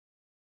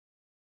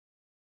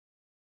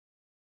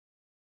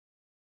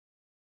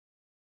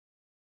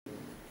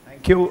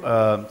Thank you.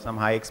 Some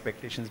high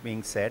expectations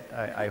being set.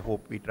 I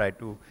hope we try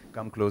to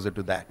come closer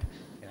to that.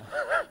 Yeah.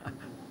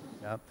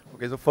 Yeah.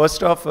 Okay, so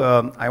first off,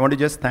 I want to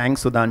just thank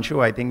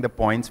Sudhanshu. I think the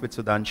points which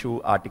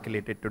Sudhanshu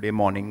articulated today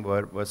morning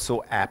were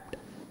so apt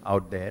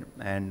out there.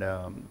 And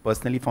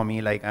personally for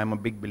me, like, I'm a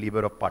big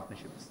believer of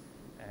partnerships.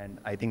 And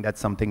I think that's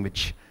something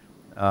which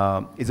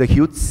is a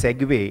huge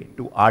segue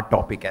to our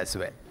topic as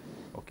well.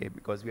 Okay,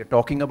 because we are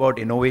talking about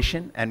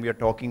innovation and we are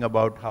talking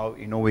about how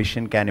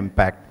innovation can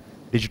impact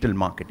digital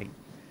marketing.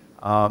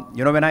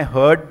 You know, when I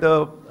heard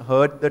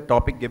the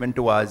topic given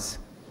to us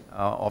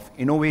of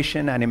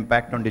innovation and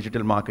impact on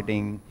digital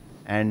marketing,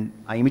 and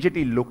I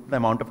immediately looked the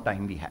amount of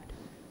time we had.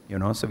 You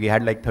know, so we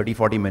had like 30,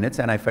 40 minutes,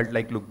 and I felt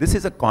like, look, this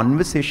is a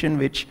conversation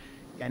which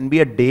can be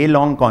a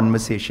day-long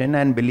conversation,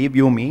 and believe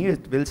you me,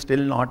 we will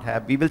still not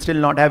have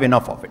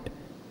enough of it.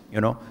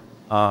 You know,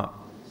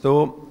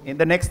 so in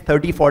the next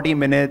 30, 40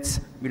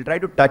 minutes, we'll try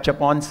to touch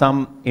upon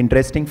some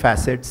interesting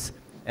facets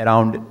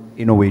around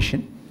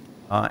innovation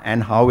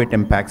and how it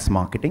impacts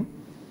marketing.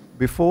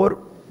 Before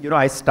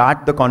I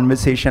start the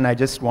conversation, I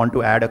just want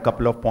to add a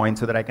couple of points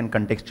so that I can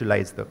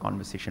contextualize the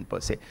conversation per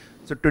se.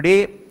 So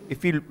today,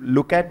 if we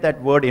look at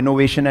that word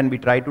innovation and we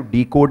try to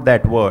decode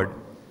that word,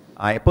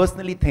 I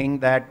personally think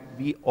that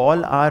we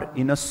all are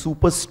in a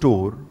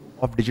superstore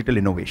of digital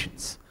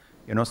innovations.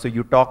 You know, so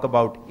you talk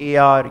about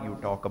AR, you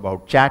talk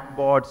about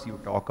chatbots, you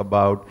talk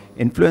about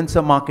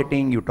influencer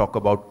marketing, you talk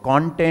about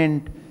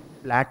content,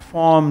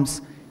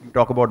 platforms, you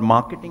talk about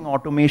marketing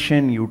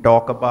automation, you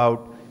talk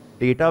about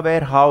data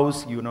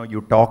warehouse,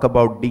 you talk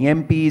about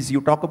DMPs, you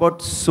talk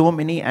about so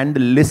many, and the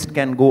list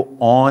can go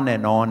on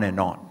and on and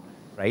on,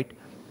 right?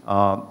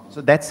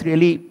 So that's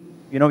really,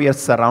 we are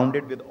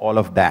surrounded with all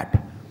of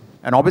that.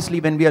 And obviously,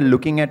 when we are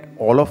looking at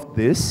all of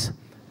this,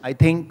 I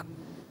think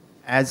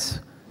as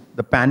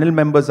the panel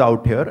members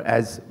out here,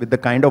 as with the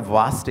kind of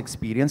vast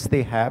experience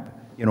they have,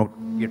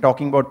 we're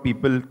talking about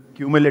people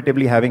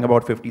cumulatively having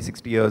about 50,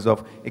 60 years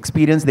of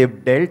experience.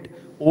 They've dealt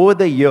over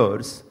the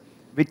years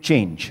with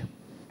change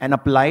and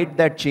applied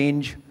that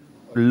change,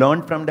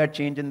 learned from that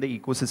change in the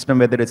ecosystem,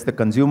 whether it's the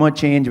consumer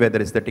change, whether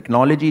it's the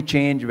technology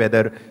change,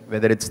 whether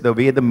it's the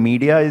way the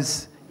media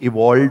is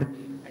evolved,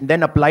 and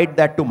then applied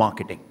that to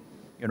marketing.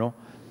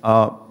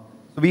 So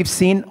we've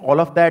seen all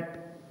of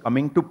that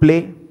coming to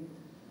play.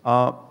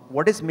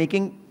 What is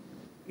making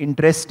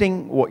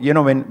interesting,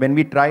 when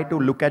we try to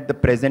look at the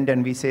present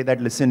and we say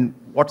that, listen,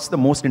 what's the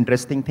most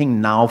interesting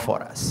thing now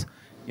for us?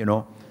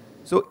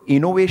 So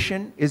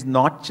innovation is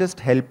not just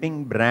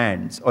helping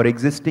brands or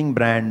existing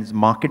brands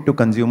market to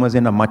consumers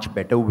in a much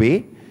better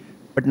way,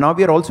 but now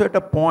we are also at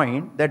a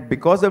point that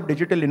because of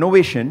digital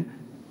innovation,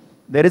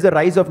 there is a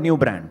rise of new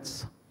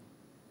brands.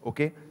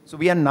 Okay, so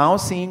we are now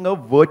seeing a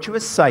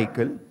virtuous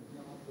cycle,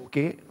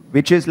 okay,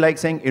 which is like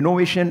saying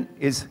innovation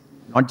is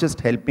not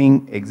just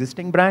helping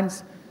existing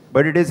brands,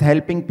 but it is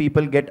helping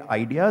people get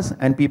ideas,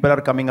 and people are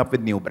coming up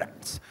with new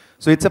brands.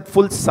 So it's a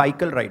full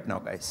cycle right now,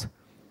 guys.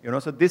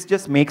 So this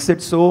just makes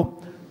it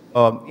so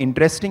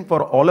interesting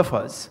for all of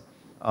us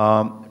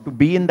to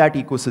be in that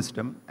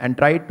ecosystem and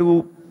try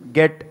to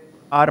get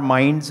our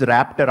minds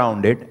wrapped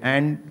around it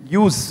and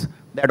use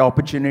that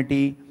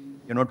opportunity,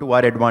 to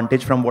our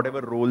advantage from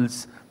whatever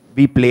roles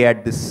we play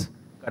at this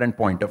current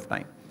point of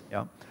time.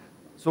 Yeah.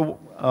 So,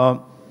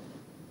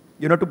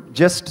 to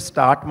just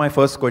start my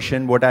first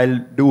question, what I'll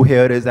do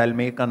here is I'll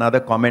make another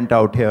comment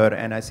out here,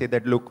 and I say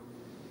that, look,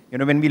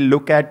 when we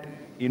look at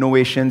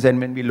innovations and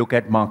when we look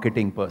at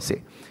marketing per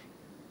se,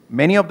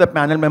 many of the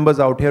panel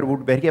members out here would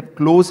very have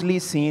closely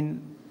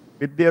seen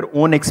with their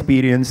own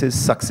experiences,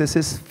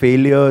 successes,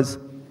 failures,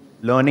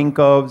 learning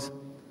curves.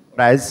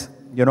 As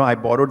I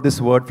borrowed this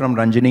word from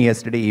Ranjini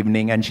yesterday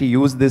evening, and she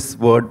used this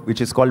word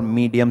which is called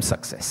medium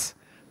success,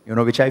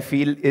 which I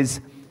feel is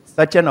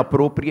such an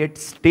appropriate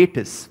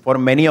status for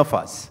many of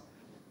us,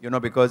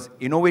 because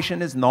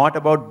innovation is not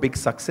about big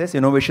success.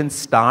 Innovation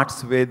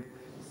starts with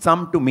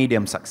some to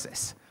medium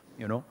success,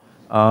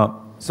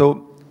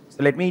 So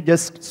let me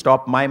just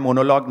stop my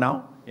monologue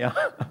now, yeah.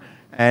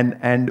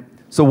 and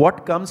so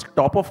what comes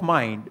top of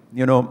mind,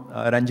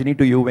 Ranjini,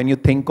 to you when you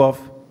think of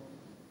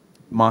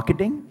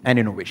marketing and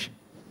innovation?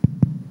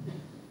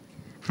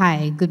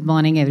 Hi, good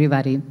morning,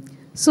 everybody.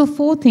 So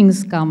 4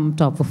 things come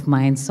top of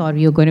mind.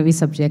 Sorry, you're going to be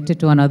subjected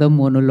to another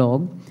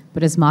monologue.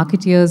 But as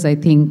marketeers, I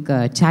think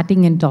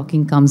chatting and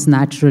talking comes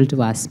natural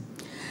to us.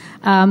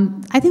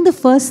 I think the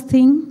first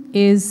thing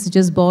is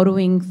just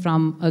borrowing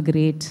from a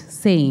great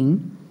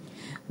saying.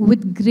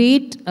 With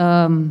great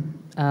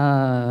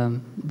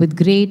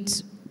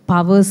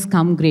powers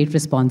come great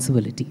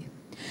responsibility.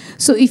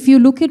 So if you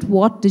look at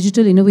what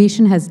digital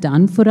innovation has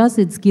done for us,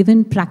 it's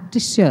given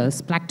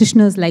practitioners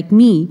like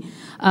me,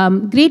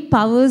 great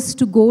powers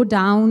to go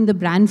down the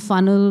brand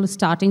funnel,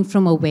 starting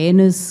from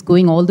awareness,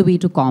 going all the way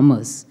to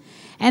commerce.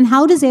 And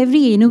how does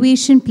every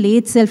innovation play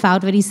itself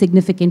out very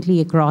significantly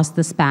across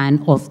the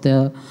span of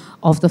the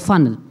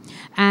funnel?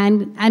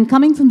 And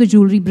coming from the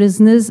jewelry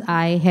business,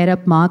 I head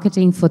up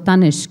marketing for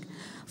Tanishq.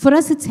 For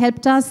us, it's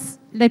helped us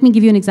let me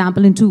give you an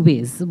example in two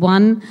ways.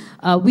 One,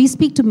 we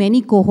speak to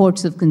many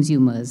cohorts of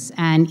consumers,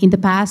 and in the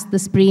past, the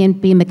spray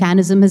and pay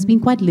mechanism has been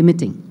quite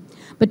limiting.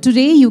 But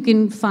today, you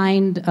can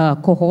find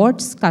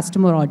cohorts,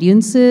 customer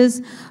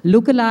audiences,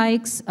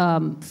 lookalikes,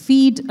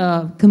 feed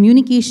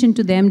communication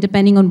to them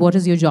depending on what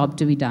is your job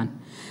to be done.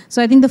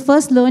 So I think the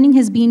first learning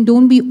has been,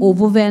 don't be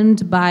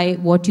overwhelmed by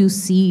what you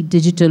see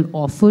digital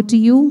offer to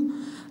you.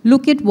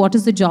 Look at what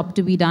is the job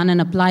to be done and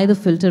apply the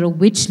filter of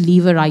which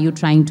lever are you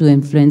trying to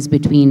influence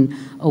between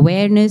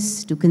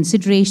awareness to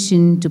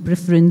consideration to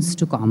preference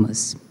to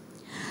commerce.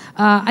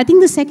 I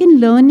think the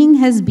second learning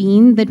has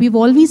been that we've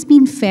always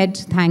been fed,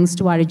 thanks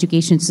to our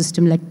education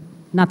system, like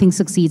nothing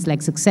succeeds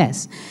like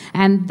success.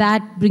 And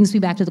that brings me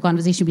back to the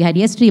conversation we had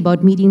yesterday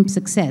about medium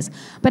success.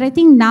 But I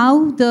think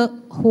now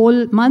the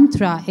whole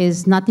mantra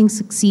is nothing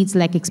succeeds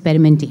like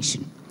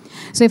experimentation.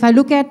 So if I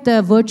look at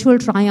the virtual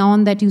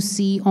try-on that you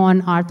see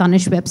on our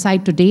Tanishq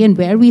website today and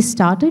where we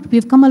started,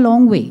 we've come a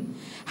long way.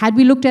 Had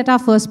we looked at our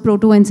first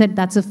proto and said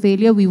that's a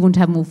failure, we wouldn't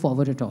have moved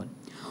forward at all.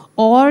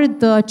 Or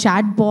the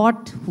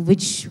chatbot,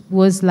 which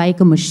was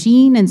like a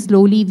machine, and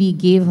slowly we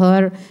gave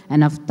her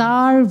an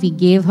avatar, we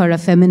gave her a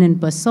feminine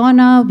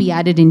persona, we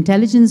added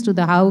intelligence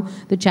to how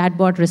the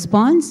chatbot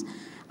responds.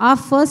 Our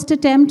first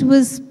attempt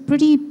was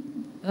pretty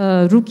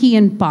rookie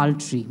and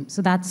paltry.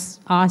 So that's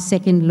our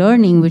second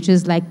learning, which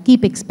is like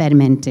keep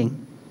experimenting.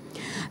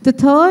 The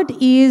third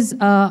is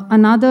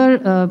another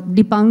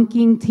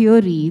debunking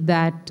theory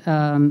that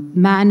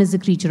man is a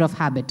creature of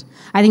habit.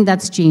 I think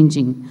that's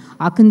changing.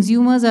 Our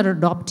consumers are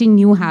adopting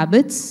new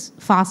habits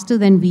faster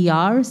than we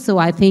are, so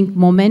I think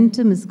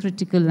momentum is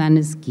critical and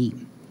is key.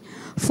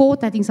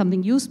 Fourth, I think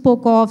something you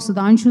spoke of,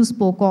 Sudhanshu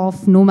spoke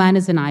of, no man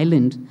is an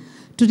island.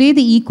 Today,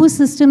 the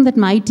ecosystem that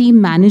my team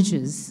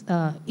manages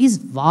is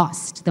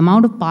vast. The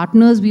amount of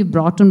partners we've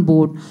brought on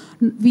board.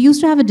 We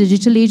used to have a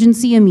digital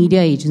agency, a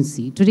media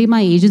agency. Today, my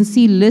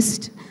agency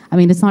list, I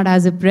mean, it's not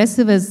as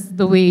impressive as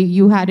the way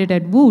you had it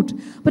at Woot,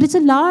 but it's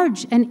a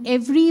large, and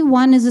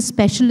everyone is a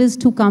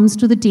specialist who comes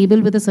to the table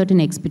with a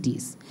certain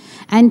expertise.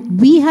 And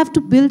we have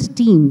to build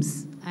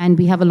teams, and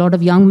we have a lot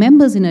of young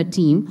members in our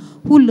team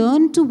who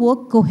learn to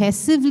work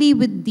cohesively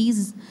with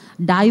these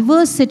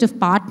diverse set of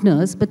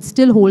partners, but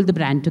still hold the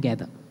brand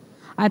together.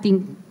 I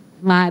think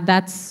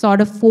that's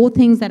sort of four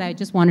things that I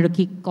just wanted to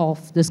kick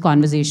off this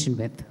conversation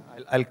with.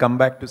 I'll come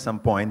back to some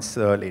points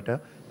later.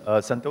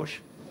 Santosh,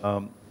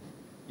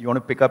 you want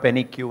to pick up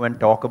any cue and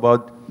talk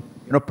about,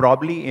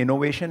 probably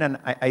innovation, and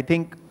I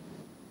think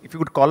if you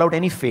could call out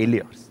any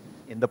failures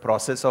in the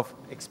process of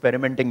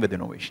experimenting with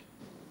innovation.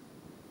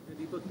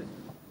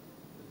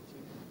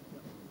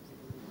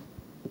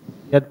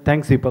 Yeah,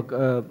 thanks,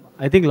 Deepak.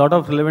 I think a lot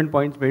of relevant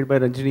points made by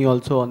Ranjini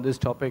also on this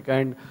topic,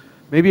 and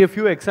maybe a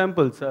few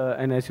examples.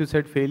 And as you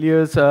said,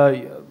 failures,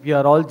 we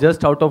are all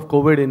just out of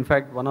COVID. In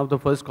fact, one of the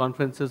first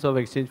conferences of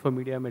Exchange for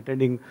Media I'm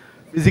attending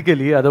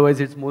physically,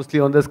 otherwise it's mostly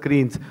on the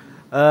screens.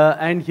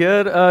 And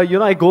here,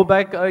 I go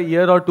back a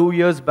year or 2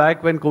 years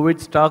back when COVID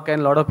struck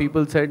and a lot of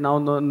people said now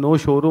no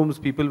showrooms,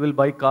 people will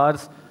buy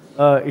cars.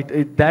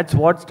 That's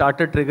what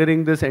started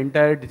triggering this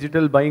entire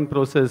digital buying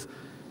process.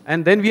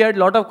 And then we had a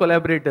lot of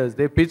collaborators.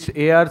 They pitched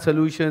AR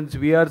solutions,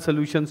 VR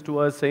solutions to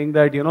us, saying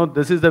that,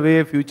 this is the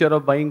way future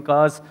of buying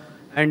cars,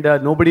 and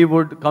nobody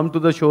would come to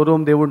the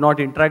showroom, they would not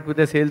interact with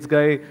a sales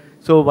guy,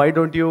 so why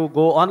don't you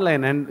go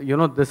online? And,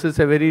 this is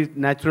a very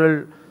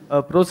natural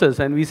process.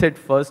 And we said,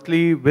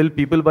 firstly, will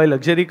people buy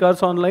luxury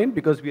cars online?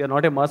 Because we are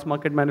not a mass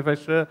market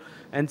manufacturer.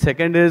 And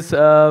second is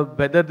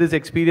whether this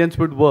experience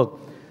would work.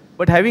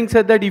 But having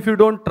said that, if you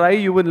don't try,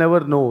 you will never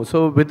know.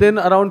 So within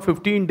around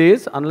 15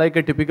 days, unlike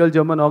a typical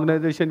German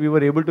organization, we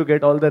were able to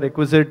get all the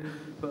requisite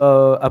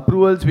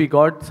approvals. We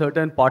got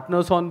certain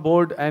partners on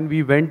board, and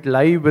we went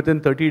live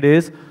within 30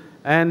 days.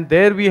 And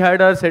there we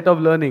had our set of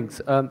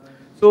learnings.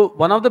 So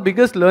one of the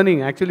biggest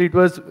learning, actually it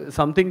was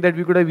something that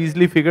we could have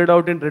easily figured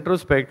out in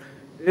retrospect,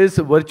 is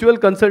virtual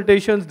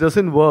consultations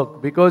doesn't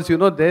work. Because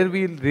there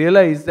we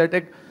realized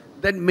that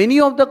that many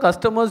of the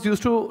customers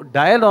used to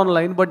dial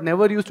online but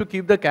never used to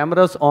keep the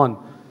cameras on.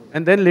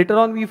 And then later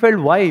on we felt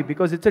why?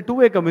 Because it's a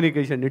two-way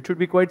communication. It should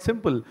be quite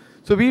simple.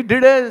 So we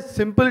did a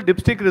simple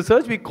dipstick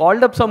research. We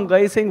called up some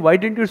guy saying, why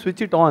didn't you switch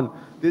it on?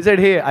 They said,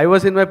 hey, I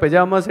was in my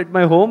pajamas at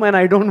my home and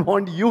I don't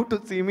want you to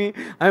see me.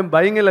 I'm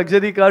buying a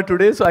luxury car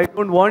today, so I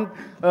don't want,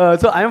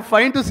 so I'm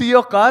fine to see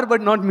your car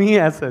but not me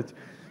as such.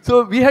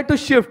 So we had to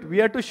shift. We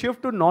had to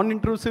shift to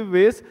non-intrusive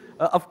ways.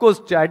 Of course,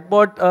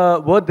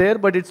 chatbot were there,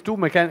 but it's too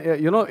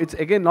it's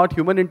again not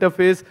human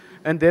interface,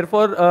 and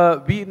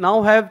therefore we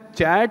now have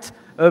chats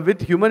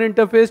with human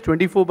interface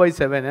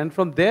 24/7. And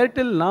from there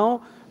till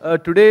now,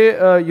 today,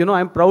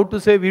 I'm proud to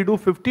say we do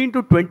 15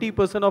 to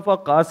 20% of our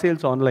car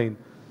sales online,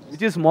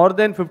 which is more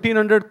than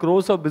 1,500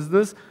 crores of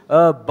business.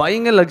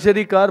 Buying a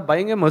luxury car,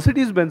 buying a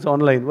Mercedes-Benz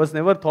online was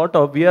never thought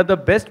of. We are the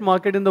best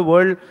market in the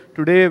world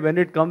today when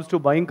it comes to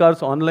buying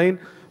cars online.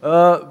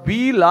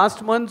 We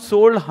last month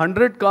sold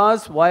 100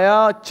 cars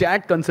via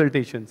chat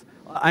consultations.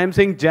 I am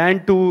saying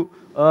Jan to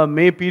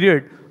May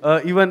period.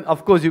 Even,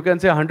 of course, you can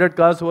say 100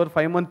 cars over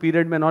 5-month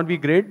period may not be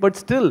great, but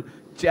still,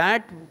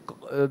 chat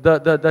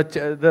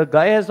the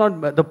guy has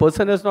not, the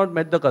person has not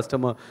met the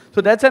customer.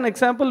 So that's an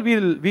example. We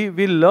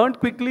learned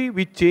quickly,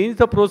 we changed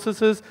the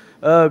processes,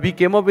 we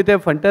came up with a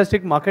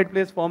fantastic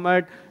marketplace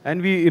format,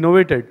 and we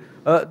innovated.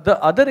 The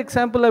other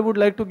example I would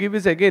like to give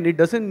is, again, it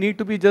doesn't need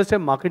to be just a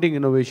marketing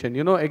innovation.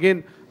 You know,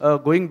 again,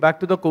 going back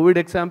to the COVID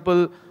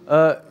example,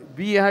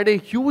 we had a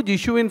huge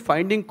issue in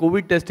finding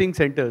COVID testing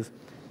centers.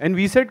 And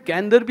we said,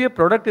 can there be a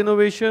product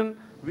innovation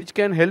which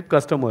can help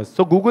customers?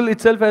 So Google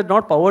itself had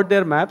not powered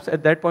their maps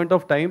at that point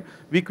of time.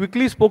 We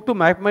quickly spoke to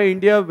Map My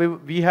India.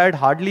 We had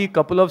hardly a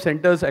couple of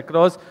centers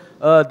across.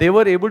 They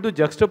were able to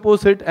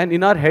juxtapose it, and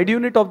in our head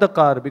unit of the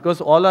car,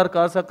 because all our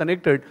cars are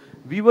connected,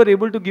 we were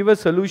able to give a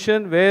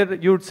solution where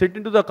you'd sit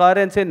into the car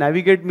and say,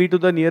 navigate me to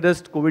the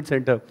nearest COVID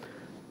center.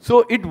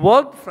 So it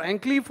worked,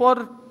 frankly,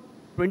 for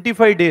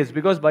 25 days,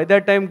 because by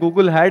that time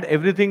Google had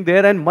everything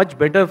there and much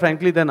better,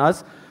 frankly, than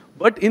us.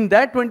 But in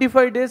that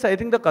 25 days, I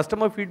think the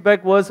customer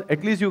feedback was,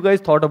 at least you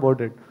guys thought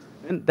about it.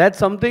 And that's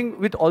something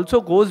which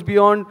also goes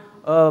beyond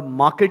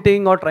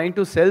marketing or trying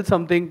to sell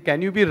something.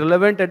 Can you be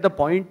relevant at the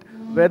point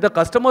where the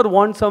customer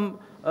wants some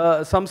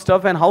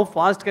stuff, and how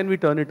fast can we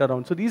turn it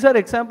around? So these are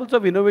examples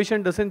of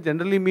innovation. Doesn't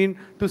generally mean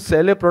to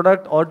sell a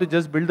product or to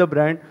just build a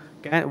brand.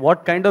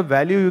 What kind of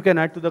value you can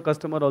add to the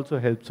customer also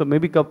helps. So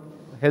maybe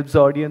helps the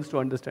audience to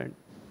understand.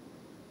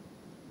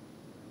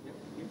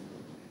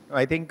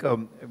 I think,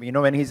 you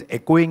know, when he's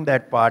echoing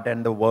that part,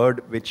 and the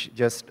word which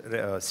just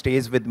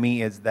stays with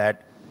me is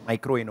that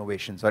micro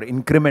innovations or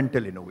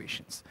incremental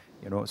innovations.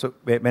 You know, so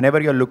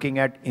whenever you're looking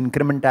at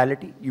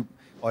incrementality,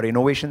 or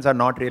innovations are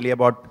not really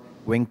about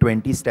going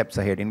 20 steps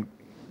ahead. You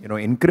know,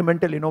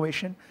 incremental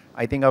innovation,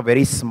 I think, are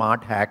very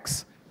smart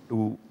hacks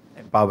to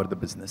empower the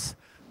business.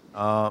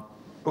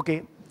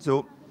 Okay,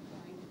 so.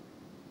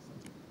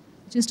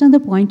 Just on the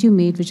point you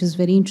made, which is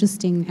very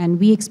interesting, and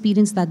we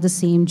experienced that the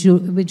same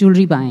with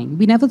jewelry buying.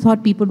 We never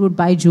thought people would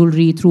buy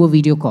jewelry through a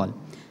video call.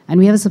 And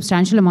we have a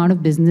substantial amount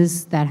of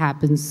business that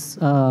happens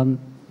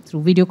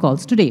through video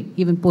calls today,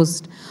 even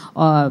post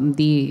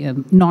the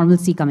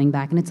normalcy coming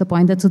back. And it's a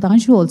point that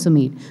Sudhanshu also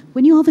made.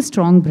 When you have a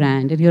strong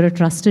brand and you're a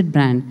trusted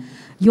brand,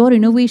 your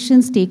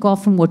innovations take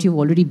off from what you've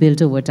already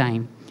built over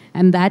time.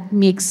 And that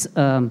makes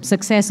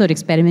success or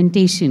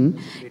experimentation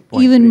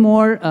even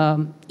more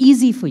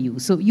easy for you.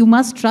 So you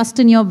must trust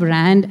in your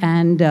brand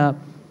and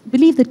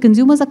believe that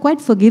consumers are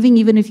quite forgiving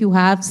even if you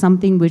have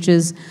something which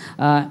is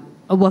a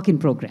work in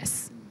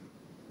progress.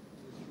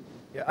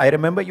 Yeah, I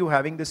remember you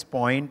having this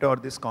point or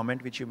this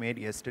comment which you made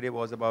yesterday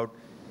was about,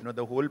 you know,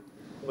 the whole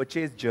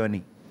purchase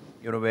journey,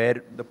 you know,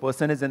 where the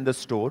person is in the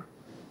store,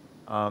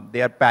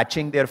 they are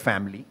patching their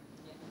family.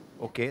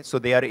 Okay, so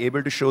they are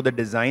able to show the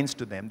designs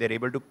to them. They're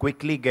able to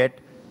quickly get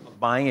a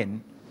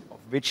buy-in of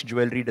which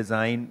jewelry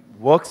design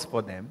works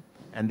for them,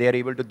 and they are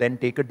able to then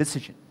take a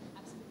decision.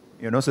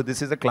 Absolutely. You know, so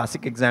this is a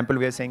classic example.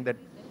 We are saying that,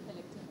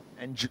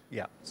 and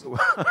yeah, so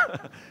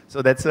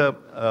so that's a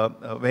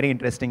very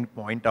interesting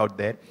point out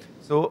there.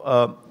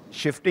 So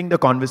shifting the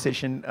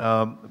conversation,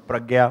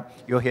 Pragya,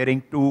 you're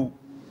hearing two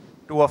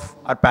of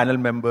our panel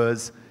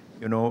members,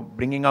 you know,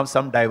 bringing out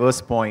some diverse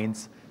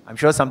points. I'm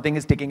sure something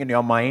is sticking in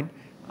your mind.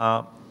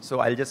 So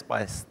I'll just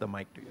pass the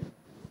mic to you.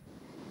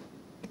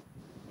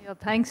 Yeah,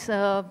 thanks.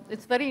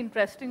 It's very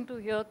interesting to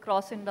hear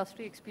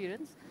cross-industry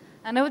experience.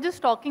 And I was just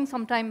talking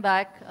some time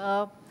back.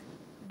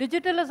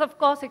 Digital is, of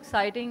course,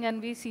 exciting, and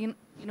we see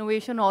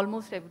innovation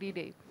almost every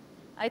day.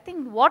 I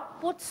think what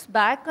puts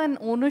back an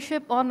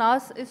ownership on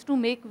us is to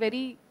make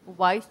very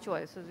wise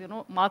choices. You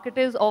know,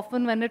 marketers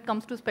often, when it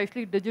comes to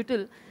especially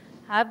digital,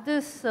 have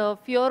this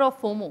fear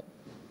of FOMO.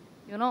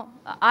 You know,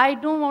 I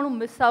don't want to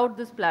miss out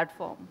this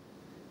platform.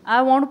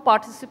 I want to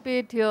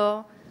participate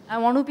here. I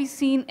want to be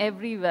seen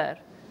everywhere.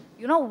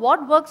 You know,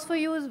 what works for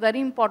you is very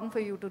important for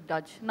you to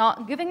judge. Now,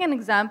 giving an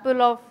example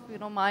of, you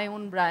know, my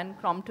own brand,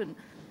 Crompton,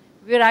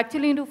 we're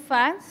actually into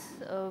fans,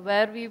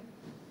 where we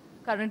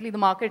currently the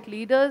market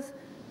leaders.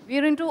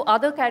 We're into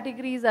other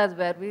categories as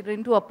well. We're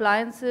into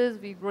appliances.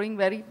 We're growing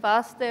very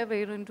fast there.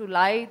 We're into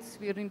lights.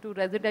 We're into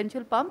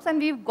residential pumps. And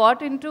we've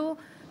got into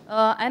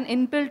an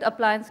inbuilt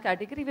appliance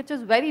category, which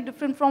is very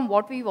different from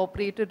what we've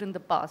operated in the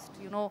past.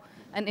 You know,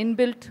 an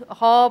inbuilt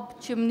hob,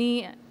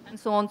 chimney, and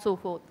so on and so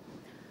forth.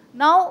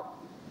 Now,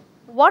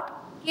 what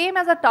came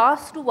as a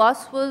task to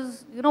us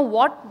was, you know,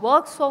 what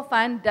works for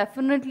fan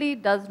definitely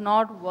does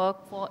not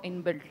work for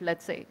inbuilt,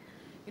 let's say.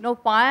 You know,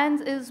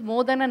 fans is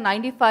more than a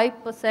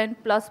 95%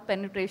 plus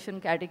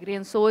penetration category,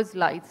 and so is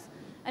lights.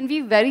 And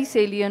we're very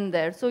salient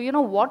there. So, you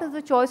know, what is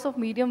the choice of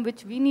medium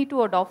which we need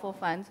to adopt for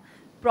fans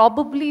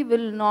probably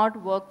will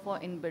not work for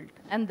inbuilt.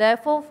 And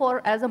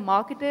therefore, as a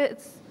marketer,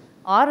 it's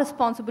our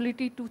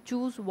responsibility to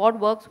choose what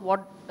works,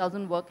 what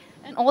doesn't work.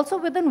 And also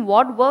within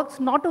what works,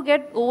 not to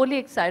get overly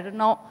excited.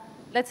 Now,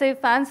 let's say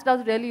fans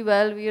does really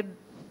well. We're,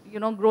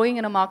 you know, growing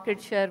in a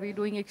market share. We're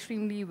doing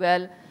extremely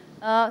well.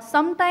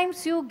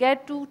 Sometimes you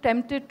get too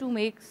tempted to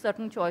make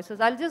certain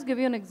choices. I'll just give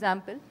you an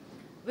example,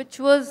 which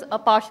was a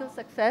partial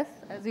success,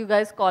 as you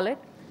guys call it.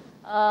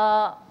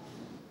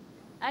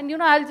 And, you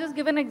know, I'll just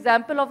give an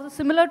example of a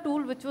similar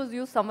tool which was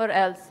used somewhere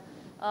else.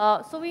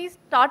 So we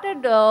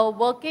started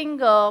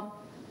working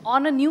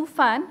on a new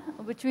fan,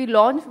 which we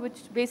launched,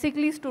 which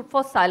basically stood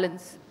for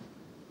silence.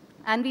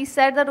 And we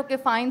said that, okay,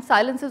 fine,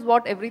 silence is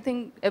what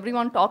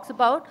everyone talks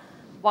about.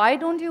 Why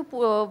don't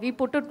we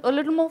put it a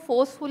little more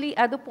forcefully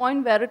at the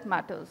point where it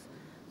matters?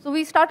 So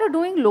we started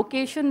doing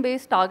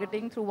location-based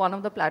targeting through one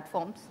of the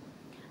platforms.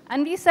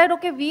 And we said,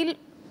 okay, we'll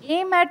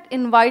aim at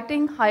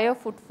inviting higher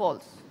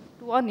footfalls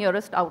to our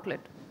nearest outlet.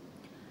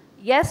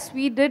 Yes,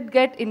 we did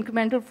get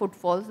incremental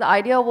footfalls. The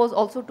idea was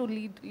also to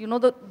lead,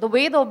 the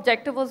way the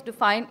objective was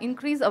defined,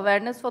 increase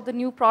awareness for the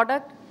new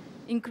product,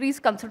 increase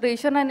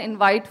consideration, and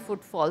invite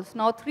footfalls.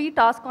 Now, 3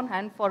 tasks on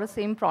hand for a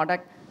same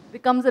product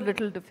becomes a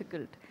little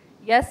difficult.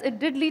 Yes, it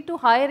did lead to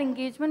higher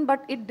engagement,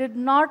 but it did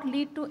not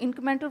lead to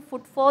incremental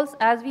footfalls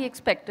as we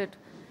expected.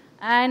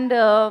 And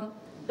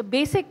the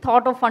basic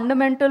thought or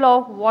fundamental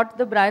of what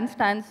the brand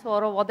stands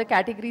for or what the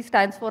category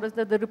stands for is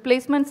that the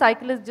replacement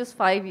cycle is just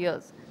 5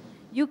 years.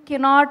 You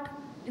cannot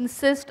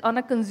insist on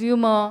a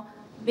consumer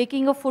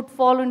making a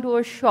footfall into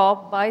a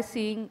shop by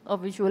seeing a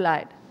visual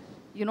ad.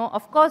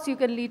 Of course, you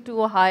can lead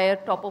to a higher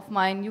top of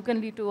mind, you can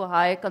lead to a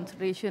higher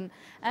consideration,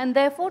 and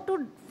therefore,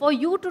 for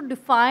you to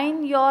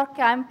define your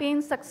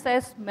campaign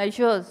success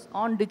measures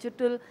on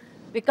digital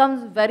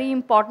becomes very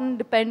important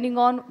depending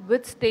on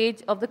which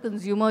stage of the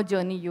consumer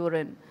journey you're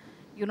in.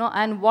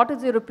 And what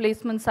is your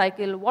replacement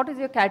cycle, what is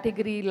your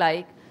category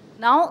like.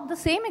 Now, the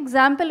same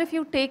example, if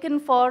you've taken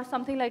for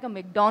something like a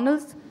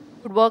McDonald's,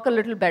 would work a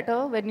little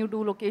better when you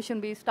do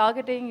location-based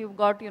targeting. You've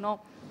got,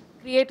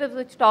 creatives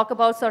which talk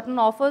about certain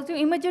offers. You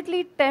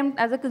immediately tempt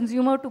as a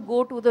consumer to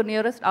go to the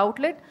nearest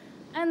outlet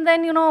and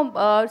then,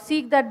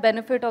 seek that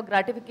benefit or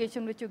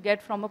gratification which you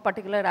get from a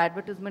particular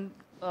advertisement,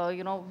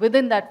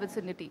 within that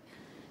vicinity.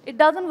 It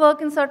doesn't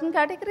work in certain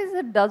categories,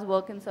 it does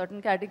work in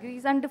certain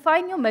categories, and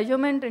define your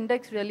measurement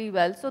index really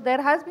well. So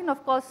there has been,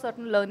 of course,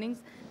 certain learnings.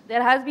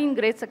 There has been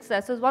great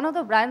successes. One of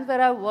the brands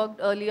where I worked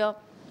earlier,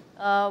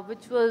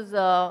 which was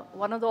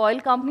one of the oil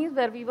companies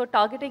where we were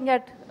targeting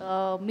at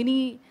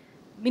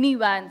mini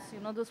vans,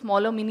 the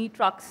smaller mini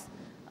trucks.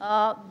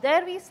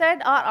 There we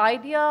said our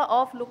idea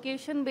of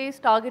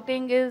location-based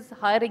targeting is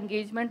higher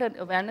engagement and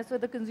awareness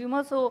with the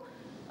consumer. So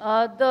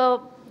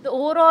the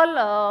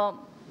overall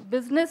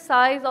business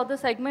size or the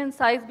segment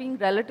size being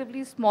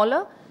relatively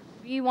smaller,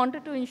 we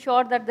wanted to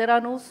ensure that there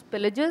are no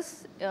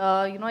spillages,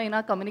 in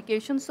our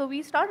communication. So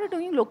we started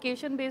doing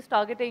location-based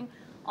targeting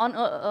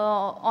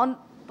on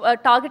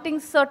targeting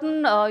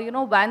certain,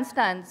 van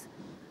stands.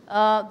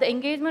 The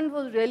engagement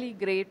was really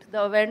great.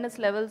 The awareness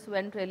levels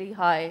went really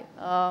high.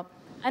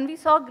 And we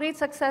saw great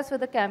success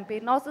with the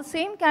campaign. Now, the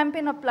same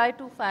campaign applied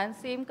to fans,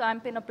 same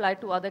campaign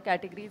applied to other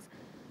categories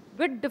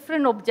with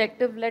different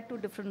objective led to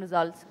different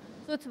results.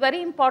 So it's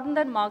very important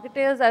that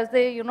marketers, as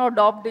they,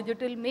 adopt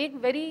digital, make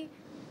very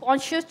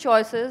conscious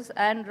choices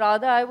and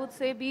rather, I would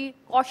say, be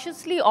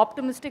cautiously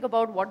optimistic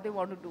about what they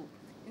want to do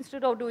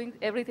instead of doing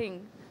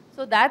everything.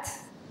 So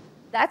that's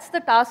the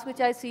task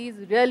which I see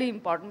is really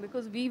important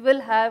because we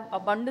will have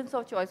abundance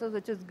of choices,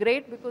 which is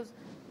great because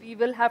we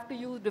will have to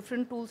use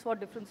different tools for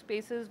different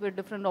spaces with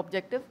different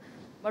objectives.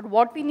 But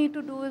what we need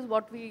to do is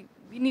we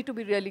need to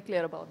be really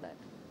clear about that.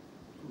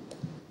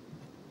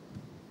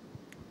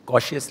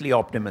 Cautiously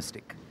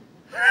optimistic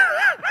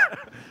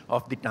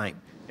of the time.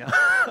 Yeah.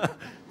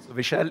 So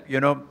Vishal,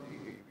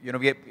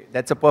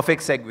 that's a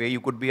perfect segue.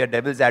 You could be a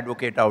devil's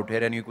advocate out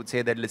here and you could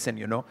say that, listen,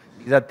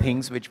 these are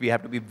things which we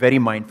have to be very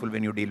mindful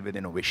when you deal with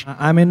innovation.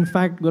 I'm in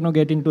fact going to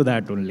get into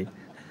that only.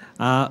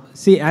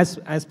 See,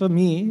 as per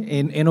me,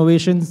 in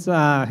innovations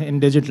in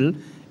digital,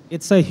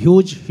 it's a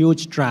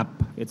huge trap.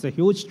 It's a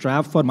huge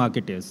trap for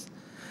marketers.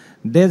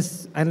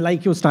 And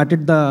like you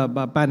started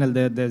the panel,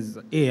 there's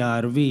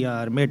AR,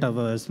 VR,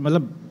 metaverse,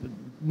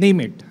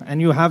 name it,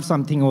 and you have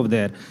something over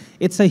there.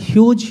 It's a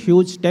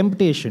huge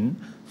temptation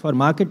for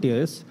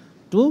marketers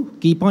to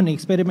keep on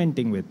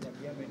experimenting with.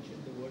 We have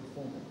mentioned the word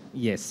FOMO.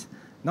 Yes.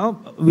 Now,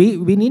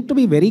 we need to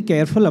be very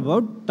careful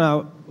about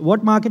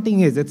what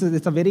marketing is. It's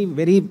a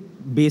very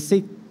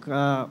basic,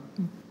 okay,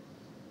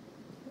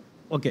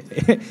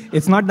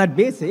 it's not that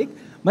basic,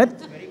 but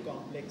it's a very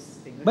complex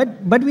thing.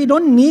 But we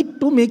don't need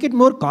to make it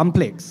more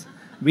complex.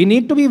 We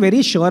need to be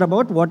very sure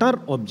about what our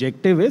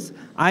objective is.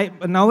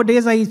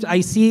 Nowadays,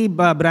 I see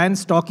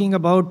brands talking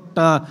about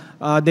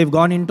they've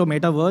gone into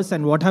metaverse,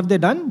 and what have they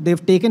done?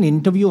 They've taken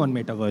interview on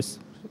metaverse.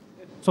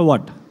 So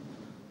what?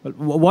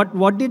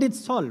 What did it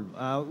solve?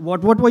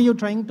 What were you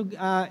trying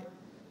to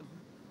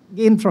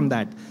gain from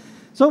that?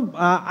 So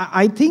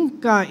I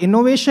think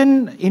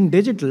innovation in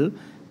digital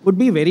would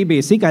be very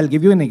basic. I'll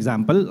give you an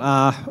example.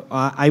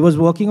 I was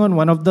working on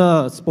one of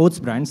the sports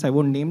brands. I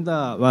won't name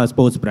the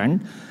sports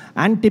brand.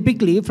 And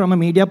typically, from a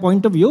media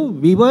point of view,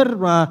 we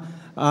were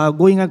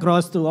going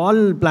across to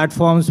all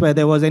platforms where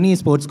there was any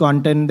sports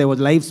content, there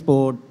was live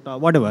sport,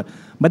 whatever.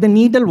 But the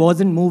needle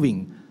wasn't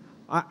moving.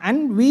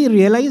 And we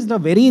realized a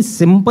very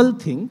simple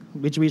thing,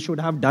 which we should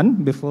have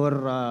done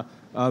before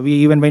we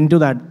even went to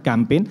that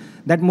campaign,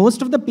 that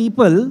most of the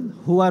people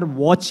who are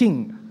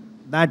watching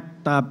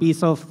that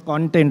piece of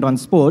content on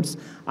sports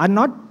are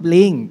not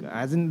playing,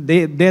 as in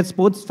they're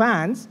sports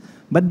fans,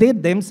 but they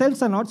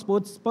themselves are not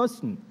sports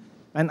person.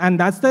 And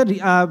that's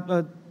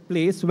the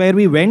place where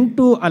we went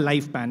to a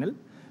live panel.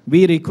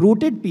 We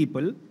recruited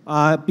people,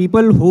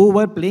 people who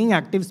were playing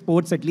active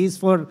sports at least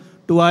for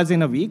 2 hours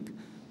in a week.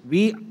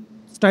 We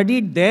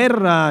studied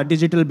their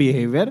digital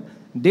behavior,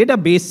 did a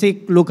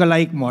basic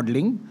lookalike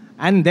modeling,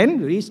 and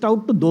then reached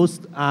out to those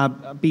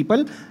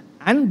people.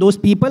 And those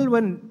people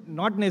were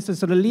not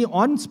necessarily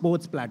on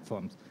sports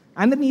platforms.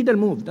 And the needle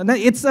moved. And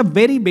it's a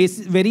very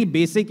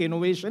basic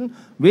innovation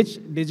which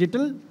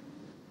digital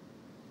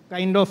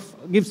kind of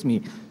gives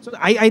me. So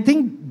I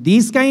think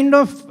these kind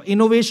of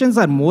innovations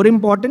are more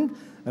important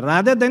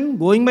rather than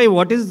going by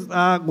what is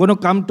going to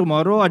come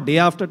tomorrow or day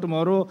after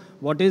tomorrow,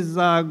 what is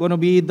going to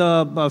be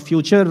the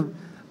future.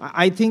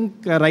 I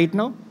think right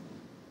now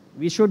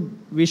we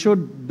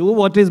should do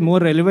what is more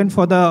relevant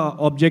for the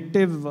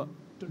objective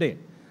today.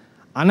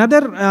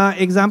 Another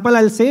example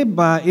I'll say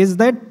is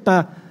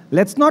that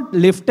let's not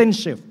lift and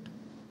shift.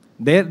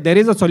 There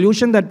is a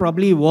solution that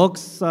probably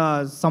works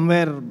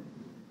somewhere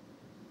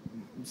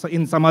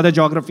in some other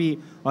geography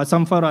or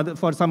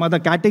for some other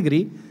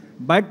category,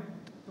 but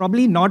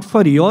probably not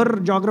for your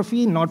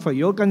geography, not for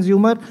your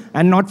consumer,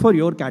 and not for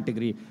your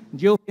category.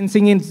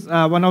 Geofencing is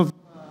one of the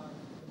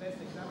best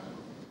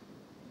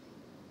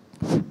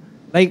examples.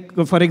 Like,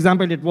 for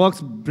example, it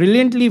works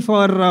brilliantly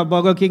for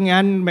Burger King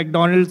and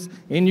McDonald's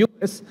in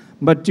US,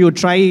 but you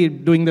try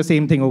doing the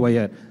same thing over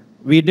here.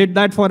 We did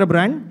that for a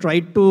brand,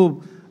 tried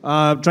to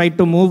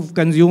move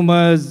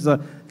consumers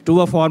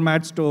to a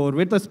format store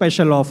with a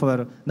special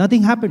offer.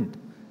 Nothing happened.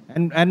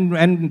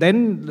 And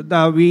then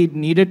we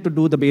needed to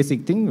do the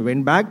basic thing,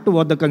 went back to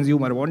what the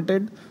consumer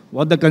wanted,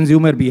 what the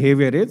consumer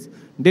behavior is,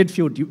 did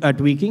few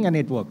tweaking, and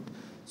it worked.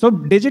 So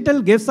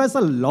digital gives us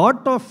a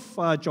lot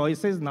of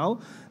choices now.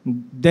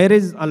 There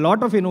is a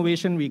lot of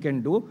innovation we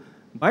can do,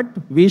 but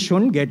we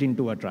shouldn't get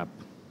into a trap.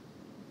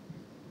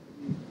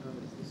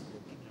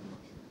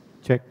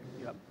 Check.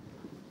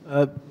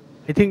 Yeah.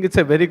 I think it's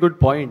a very good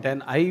point,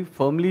 and I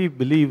firmly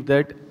believe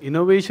that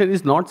innovation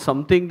is not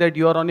something that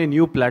you are on a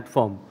new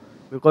platform,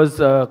 because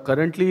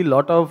currently a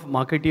lot of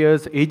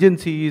marketeers,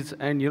 agencies,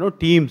 and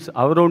teams,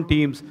 our own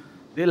teams,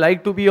 they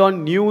like to be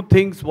on new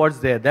things, what's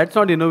there. That's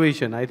not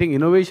innovation. I think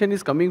innovation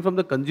is coming from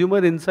the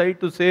consumer insight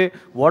to say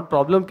what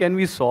problem can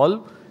we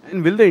solve,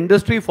 and will the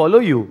industry follow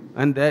you?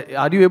 And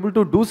are you able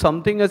to do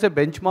something as a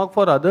benchmark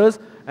for others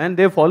and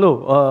they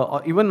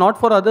follow? Even not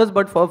for others,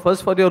 but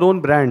first for your own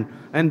brand.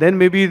 And then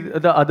maybe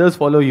the others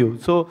follow you.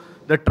 So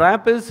the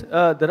trap is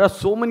there are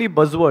so many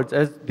buzzwords,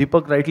 as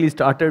Deepak rightly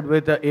started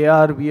with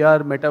AR,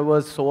 VR,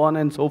 metaverse, so on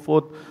and so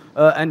forth,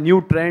 and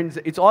new trends.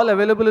 It's all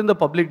available in the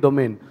public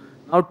domain.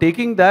 Now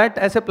taking that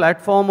as a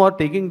platform or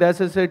taking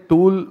that as a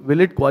tool,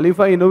 will it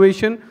qualify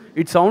innovation?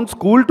 It sounds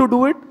cool to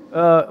do it.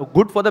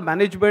 Good for the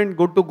management,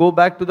 good to go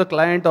back to the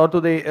client or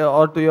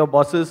to your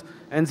bosses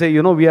and say,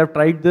 we have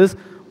tried this.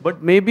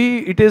 But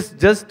maybe it is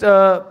just,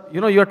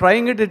 you're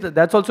trying it,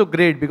 that's also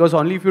great, because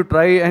only if you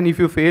try and if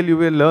you fail, you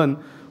will learn.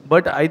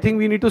 But I think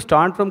we need to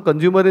start from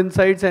consumer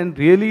insights and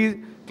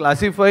really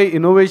classify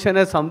innovation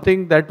as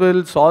something that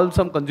will solve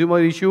some consumer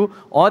issue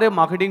or a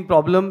marketing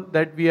problem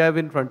that we have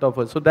in front of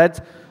us. So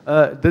that's,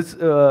 this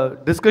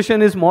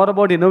discussion is more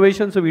about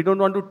innovation, so we don't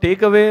want to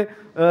take away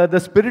the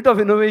spirit of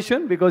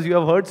innovation, because you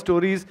have heard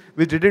stories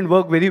which didn't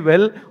work very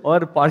well or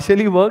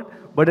partially worked,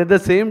 but at the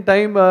same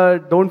time,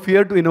 don't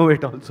fear to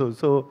innovate also.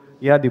 So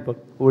yeah, Deepak,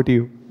 over to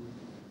you.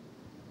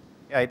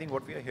 Yeah, I think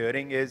what we are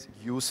hearing is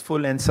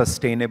useful and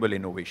sustainable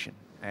innovation.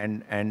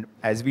 And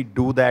as we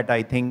do that,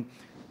 I think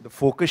the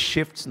focus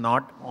shifts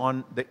not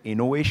on the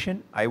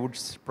innovation. I would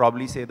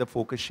probably say the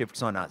focus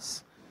shifts on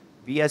us.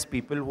 We as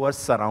people who are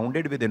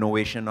surrounded with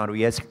innovation, or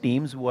we as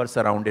teams who are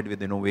surrounded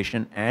with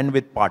innovation and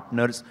with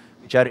partners,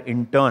 which are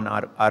in turn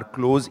our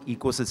close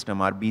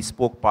ecosystem, our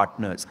bespoke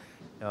partners.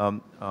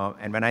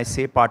 And when I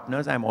say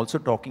partners, I'm also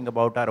talking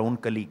about our own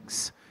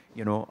colleagues.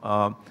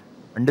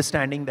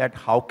 Understanding that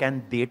how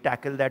can they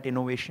tackle that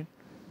innovation?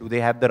 Do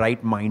they have the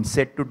right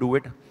mindset to do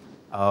it?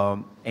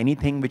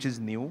 Anything which is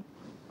new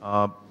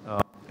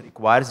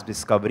requires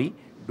discovery.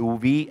 Do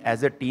we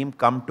as a team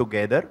come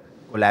together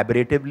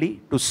collaboratively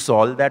to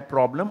solve that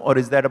problem, or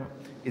is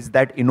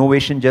that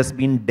innovation just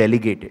being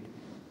delegated?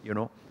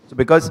 So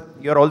because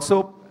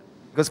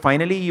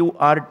finally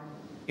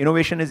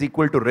innovation is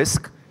equal to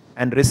risk,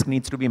 and risk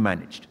needs to be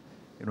managed.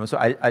 So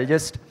I'll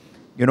just,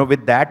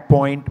 with that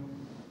point,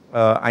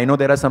 I know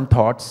there are some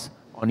thoughts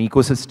on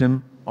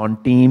ecosystem,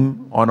 on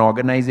team, on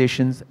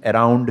organizations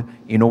around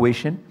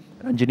innovation.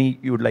 Ranjini,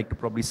 you would like to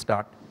probably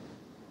start.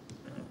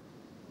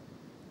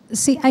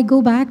 See, I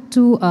go back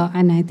to,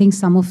 and I think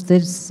some of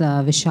this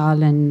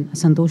Vishal and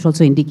Santosh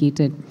also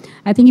indicated.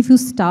 I think if you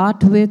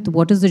start with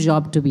what is the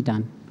job to be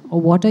done, or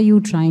what are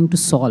you trying to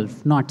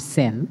solve, not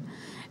sell,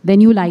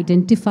 then you will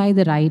identify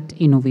the right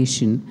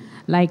innovation.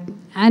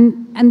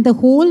 And the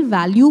whole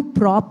value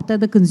prop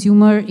that the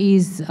consumer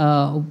is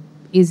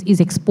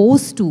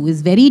exposed to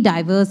is very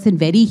diverse and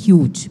very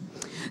huge.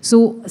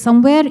 So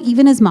somewhere,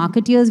 even as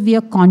marketeers, we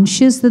are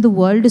conscious that the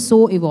world is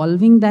so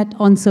evolving that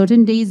on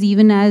certain days,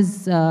 even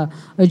as a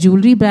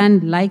jewelry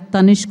brand like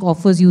Tanishq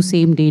offers you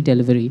same-day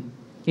delivery.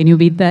 Can you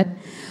beat that?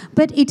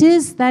 But it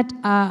is that,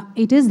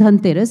 it is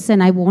Dhanteras,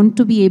 and I want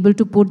to be able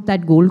to put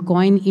that gold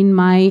coin in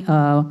my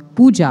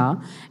puja,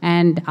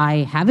 and I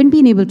haven't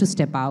been able to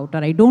step out,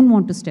 or I don't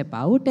want to step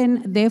out,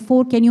 and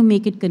therefore, can you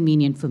make it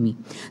convenient for me?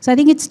 So I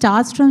think it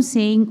starts from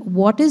saying,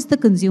 what is the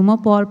consumer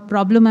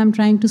problem I'm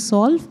trying to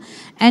solve,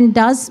 and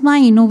does my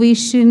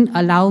innovation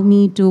allow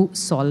me to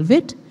solve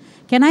it?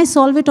 Can I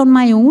solve it on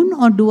my own,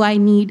 or do I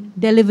need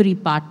delivery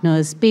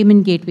partners,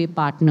 payment gateway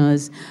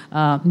partners,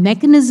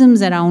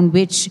 mechanisms around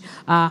which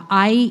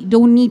I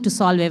don't need to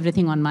solve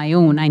everything on my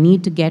own. I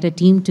need to get a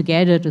team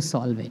together to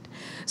solve it.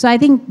 So I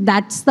think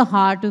that's the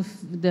heart of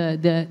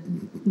the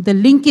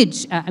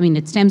linkage. I mean,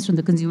 it stems from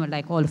the consumer,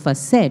 like all of us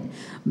said,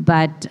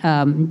 but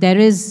there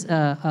is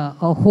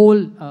a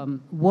whole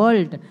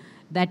world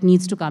that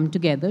needs to come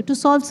together to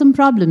solve some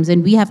problems,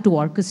 and we have to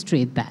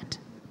orchestrate that.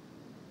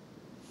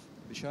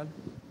 Vishal?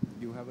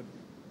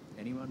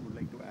 Anyone would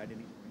like to add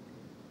anything?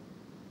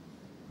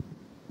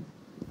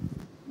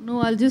 No,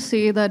 I'll just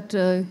say that,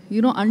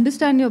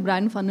 understand your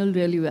brand funnel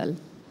really well.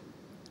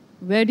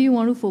 Where do you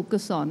want to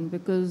focus on?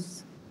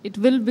 Because it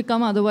will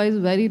become otherwise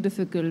very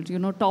difficult.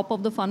 Top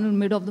of the funnel,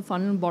 mid of the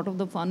funnel, bottom of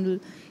the funnel,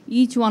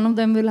 each one of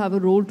them will have a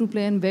role to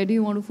play, and where do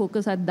you want to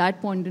focus at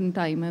that point in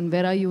time, and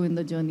where are you in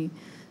the journey?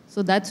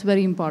 So that's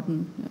very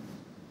important.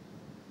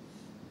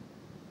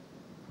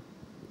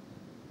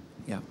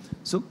 Yeah.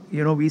 So,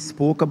 we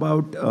spoke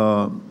about,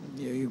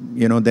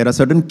 there are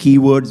certain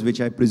keywords which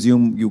I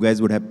presume you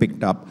guys would have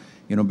picked up.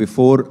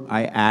 Before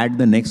I add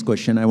the next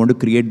question, I want to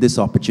create this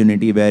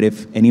opportunity where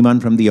if anyone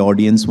from the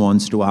audience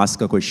wants to ask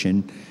a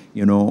question,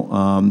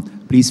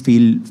 please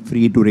feel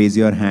free to raise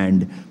your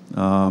hand.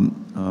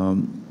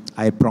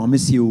 I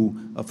promise you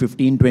a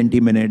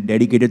 15-20 minute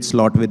dedicated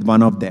slot with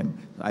one of them.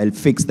 I'll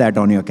fix that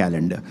on your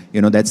calendar.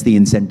 That's the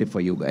incentive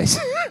for you guys.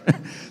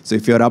 So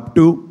if you're up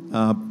to,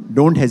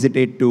 don't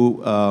hesitate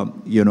to,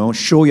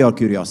 show your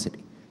curiosity.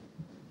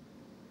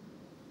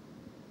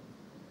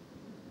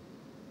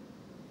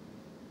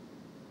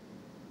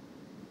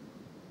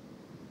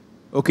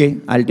 Okay,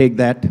 I'll take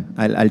that.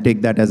 I'll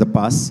take that as a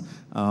pass.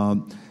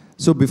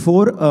 So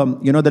before,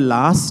 the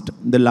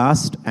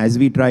last, as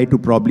we try to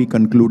probably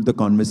conclude the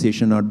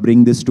conversation or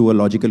bring this to a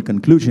logical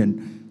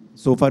conclusion,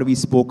 so far we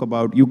spoke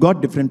about, you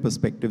got different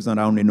perspectives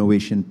around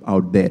innovation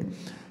out there.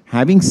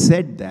 Having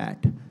said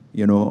that,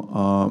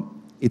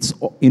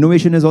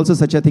 innovation is also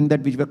such a thing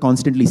that which we're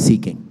constantly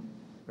seeking,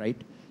 right?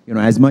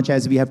 As much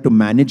as we have to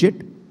manage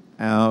it,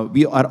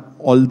 we are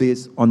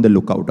always on the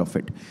lookout of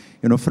it.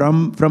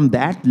 From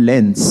that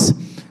lens,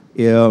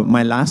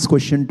 my last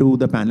question to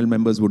the panel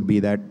members would be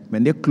that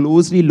when they're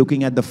closely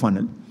looking at the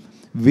funnel,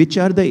 which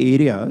are the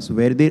areas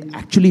where they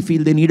actually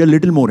feel they need a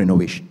little more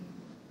innovation?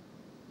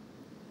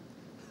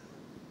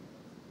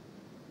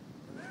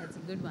 That's a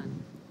good one.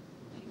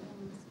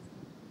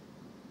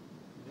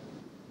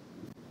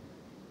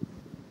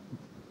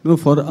 No,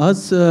 for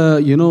us,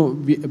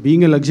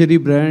 being a luxury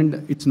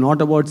brand, it's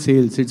not about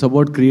sales. It's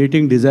about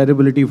creating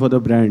desirability for the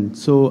brand.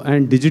 So,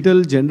 and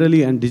digital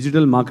generally and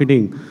digital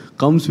marketing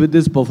comes with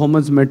this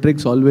performance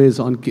metrics always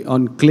on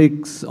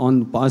clicks,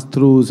 on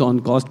pass-throughs,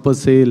 on cost per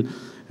sale.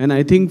 And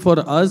I think for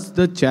us,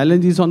 the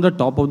challenge is on the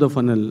top of the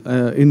funnel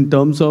in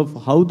terms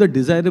of how the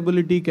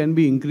desirability can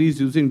be increased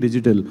using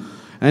digital.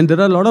 And there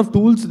are a lot of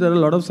tools, there are a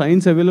lot of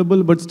science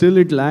available, but still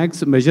it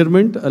lacks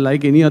measurement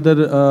like any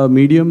other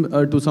medium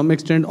to some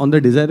extent on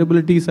the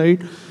desirability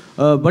side.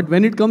 But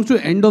when it comes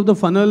to end of the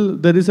funnel,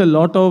 there is a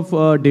lot of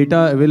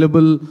data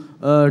available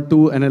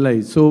to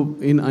analyze. So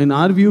in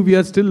our view, we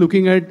are still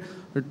looking at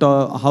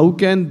how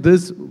can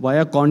this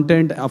via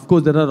content, of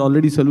course there are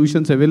already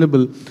solutions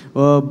available,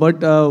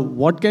 but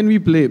what can we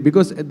play?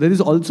 Because there is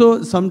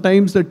also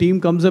sometimes the team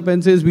comes up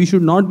and says we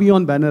should not be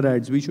on banner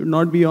ads, we should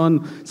not be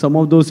on some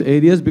of those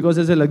areas because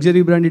as a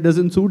luxury brand it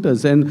doesn't suit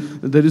us and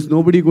there is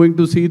nobody going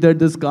to see that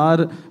this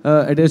car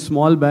at a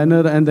small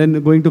banner and then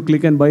going to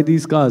click and buy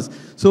these cars.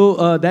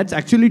 So that's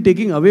actually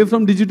taking away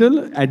from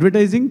digital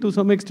advertising to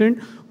some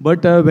extent,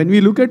 but when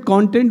we look at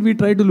content we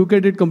try to look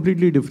at it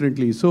completely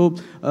differently. So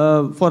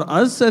for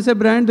us as a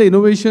brand, the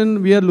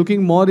innovation we are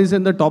looking more is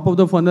in the top of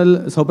the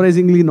funnel,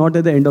 surprisingly not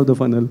at the end of the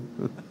funnel.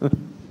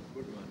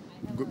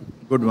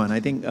 Good one. I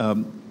think,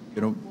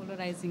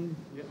 Polarizing.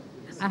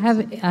 I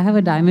have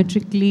a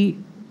diametrically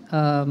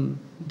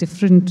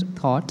different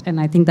thought, and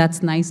I think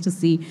that's nice to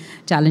see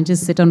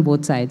challenges sit on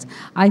both sides.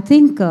 I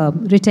think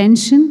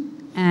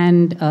retention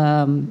and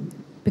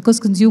because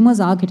consumers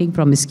are getting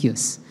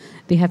promiscuous,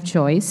 they have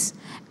choice.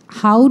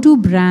 How do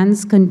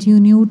brands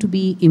continue to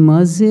be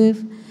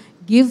immersive,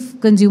 give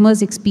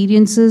consumers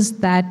experiences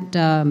that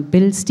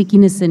build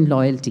stickiness and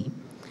loyalty?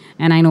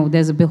 And I know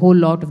there's a whole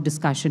lot of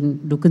discussion.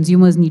 Do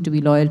consumers need to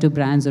be loyal to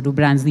brands, or do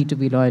brands need to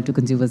be loyal to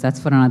consumers? That's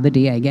for another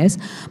day, I guess.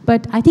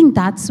 But I think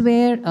that's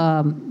where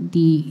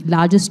the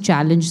largest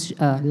challenge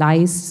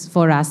lies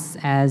for us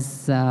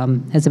as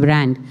a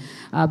brand.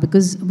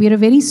 Because we're a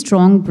very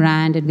strong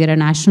brand, and we're a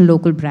national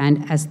local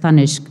brand as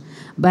Tanishq.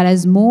 But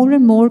as more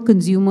and more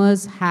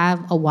consumers have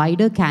a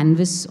wider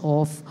canvas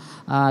of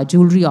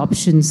jewelry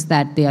options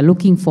that they are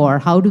looking for,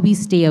 how do we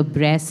stay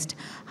abreast?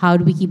 How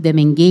do we keep them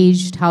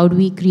engaged? How do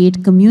we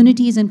create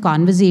communities and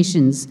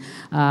conversations?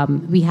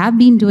 We have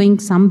been doing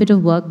some bit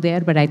of work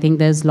there, but I think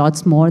there's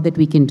lots more that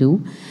we can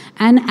do.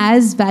 And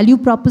as value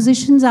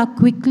propositions are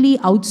quickly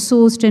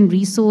outsourced and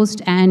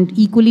resourced and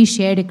equally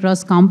shared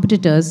across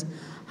competitors,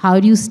 how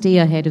do you stay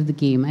ahead of the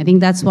game? I think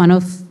that's one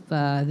of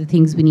the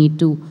things we need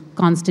to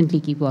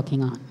constantly keep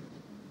working on.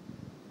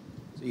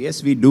 So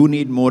yes, we do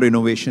need more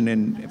innovation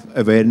in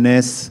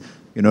awareness,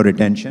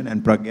 retention,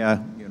 and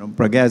Pragya,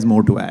 Pragya has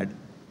more to add.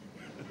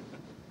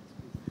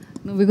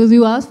 No, because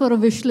you asked for a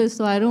wish list,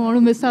 so I don't want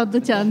to miss out the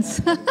chance.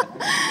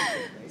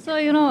 So,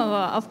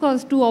 of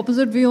course, two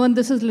opposite view, and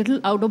this is little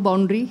out of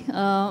boundary.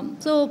 Of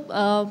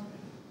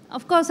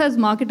course, as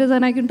marketers,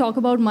 and I can talk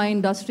about my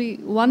industry,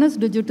 one is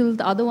digital,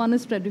 the other one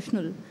is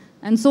traditional.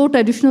 And so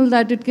traditional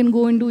that it can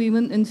go into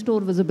even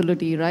in-store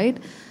visibility, right?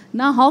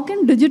 Now, how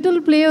can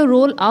digital play a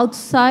role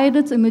outside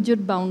its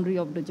immediate boundary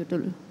of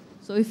digital?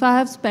 So if I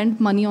have spent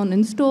money on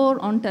in-store,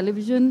 on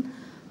television,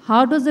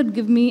 how does it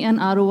give me an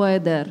ROI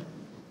there?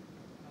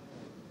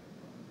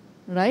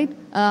 Right?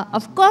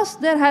 Of course,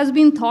 there has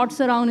been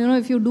thoughts around,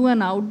 if you do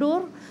an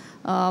outdoor,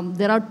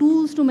 there are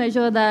tools to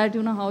measure that,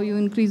 how you're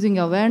increasing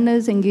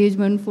awareness,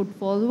 engagement,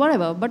 footfalls,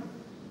 whatever. But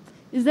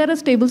is there a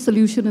stable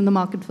solution in the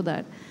market for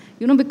that?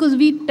 Because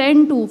we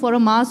tend to, for a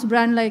mass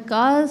brand like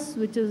us,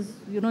 which is,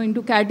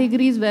 into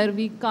categories where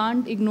we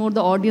can't ignore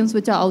the audience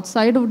which are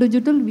outside of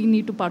digital, we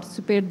need to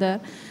participate there.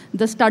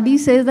 The study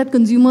says that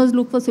consumers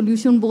look for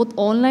solution both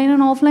online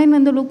and offline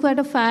when they look at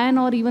a fan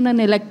or even an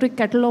electric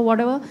kettle or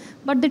whatever,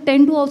 but they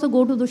tend to also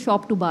go to the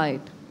shop to buy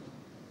it.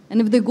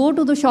 And if they go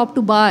to the shop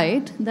to buy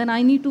it, then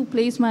I need to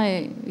place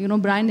my,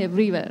 brand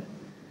everywhere,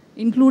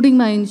 including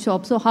my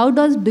in-shop. So how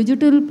does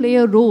digital play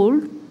a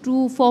role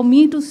for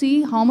me to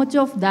see how much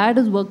of that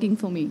is working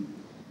for me?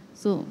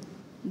 So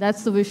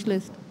that's the wish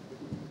list.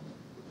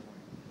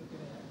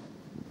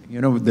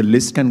 The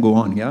list can go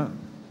on, yeah.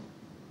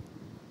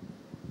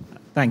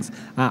 Thanks.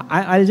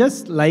 I'll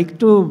just like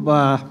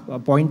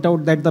to point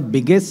out that the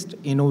biggest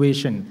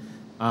innovation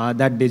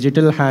that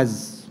digital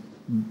has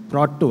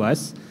brought to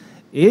us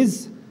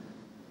is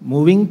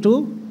moving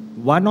to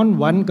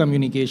one-on-one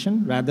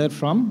communication rather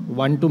from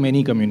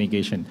one-to-many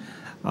communication.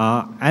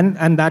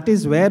 And that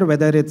is where,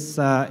 whether it's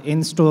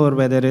in-store,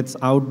 whether it's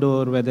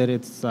outdoor, whether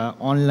it's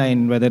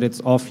online, whether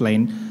it's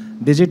offline,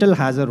 digital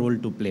has a role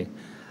to play.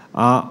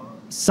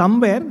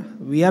 Somewhere,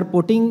 we are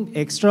putting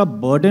extra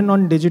burden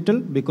on digital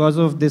because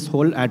of this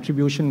whole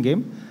attribution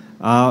game.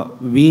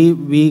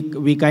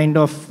 We kind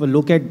of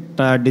look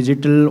at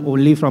digital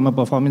only from a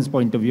performance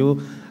point of view,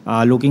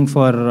 looking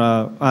for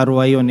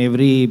ROI on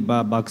every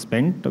buck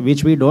spent,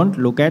 which we don't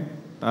look at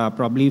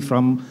probably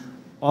from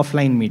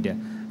offline media.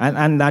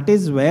 And that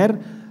is where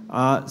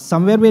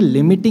somewhere we're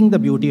limiting the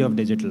beauty of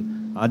digital.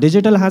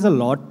 Digital has a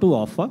lot to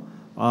offer.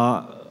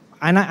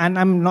 And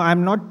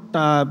I'm not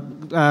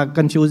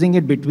confusing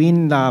it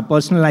between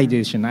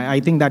personalization. I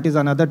think that is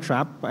another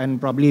trap, and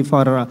probably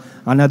for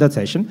another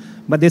session.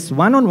 But this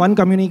one-on-one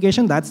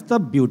communication, that's the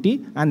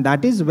beauty, and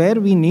that is where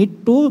we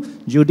need to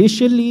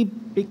judicially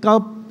pick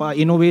up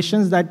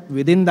innovations that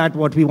within that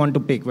what we want to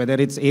pick, whether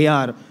it's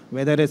AR,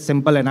 whether it's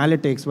simple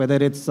analytics, whether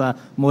it's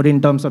more in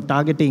terms of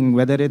targeting,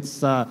 whether it's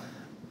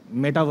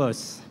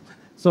metaverse.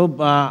 So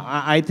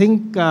I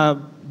think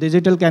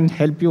digital can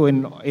help you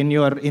in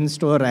your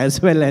in-store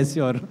as well as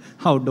your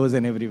outdoors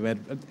and everywhere.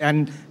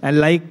 And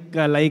like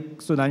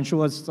Sudhanshu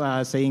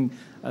was saying,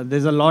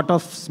 there's a lot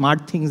of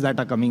smart things that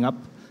are coming up,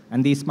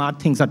 and these smart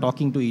things are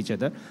talking to each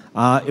other.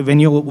 When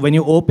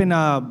you open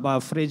a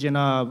fridge in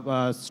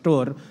a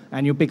store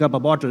and you pick up a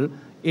bottle,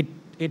 it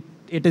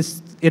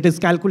is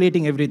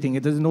calculating everything.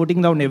 It is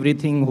noting down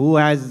everything, who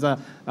has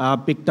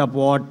picked up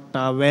what,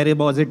 where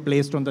was it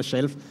placed on the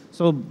shelf.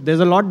 So there's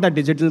a lot that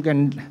digital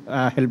can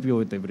help you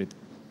with everything.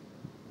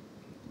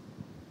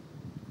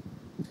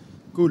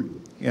 Cool.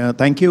 Yeah,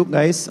 thank you,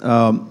 guys.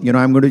 I'm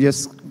going to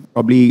just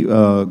probably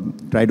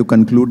try to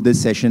conclude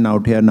this session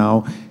out here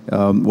now.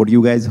 What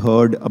you guys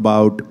heard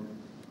about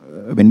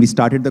when we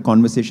started the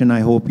conversation, I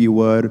hope you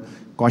were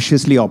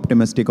cautiously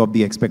optimistic of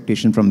the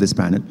expectation from this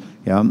panel.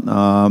 Yeah,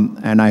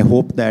 and I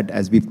hope that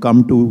as we've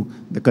come to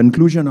the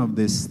conclusion of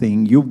this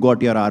thing, you've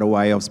got your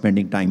ROI of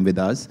spending time with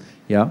us.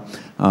 Yeah.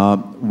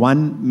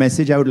 One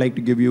message I would like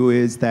to give you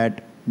is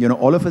that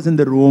all of us in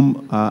the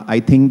room, I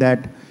think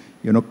that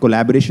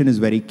collaboration is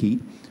very key.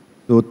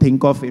 So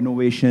think of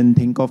innovation,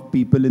 think of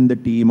people in the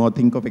team, or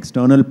think of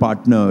external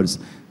partners.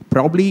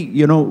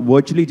 Probably,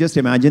 virtually just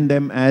imagine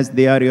them as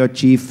they are your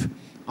chief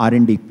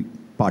R&D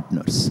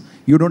partners.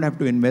 You don't have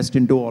to invest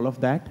into all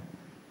of that.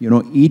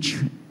 Each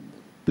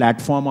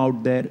platform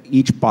out there,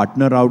 each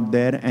partner out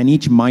there, and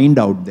each mind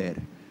out there,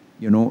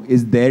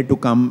 is there to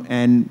come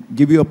and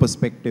give you a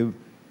perspective,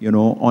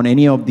 on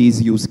any of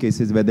these use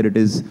cases, whether it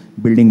is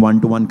building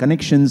one-to-one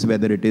connections,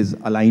 whether it is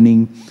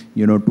aligning,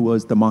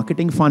 towards the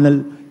marketing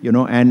funnel,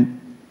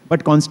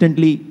 but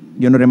constantly,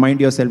 remind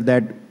yourself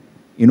that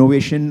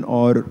innovation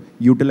or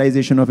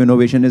utilization of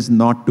innovation is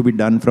not to be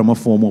done from a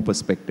FOMO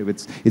perspective.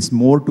 It's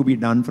more to be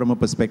done from a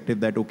perspective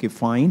that, okay,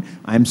 fine,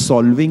 I'm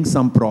solving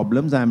some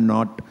problems. I'm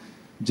not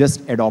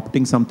just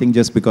adopting something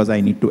just because I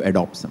need to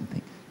adopt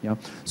something. Yeah.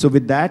 So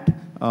with that,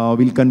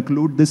 we'll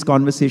conclude this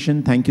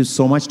conversation. Thank you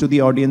so much to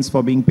the audience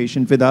for being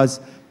patient with us.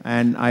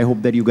 And I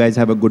hope that you guys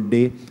have a good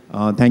day.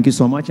 Thank you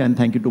so much. And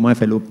thank you to my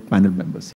fellow panel members.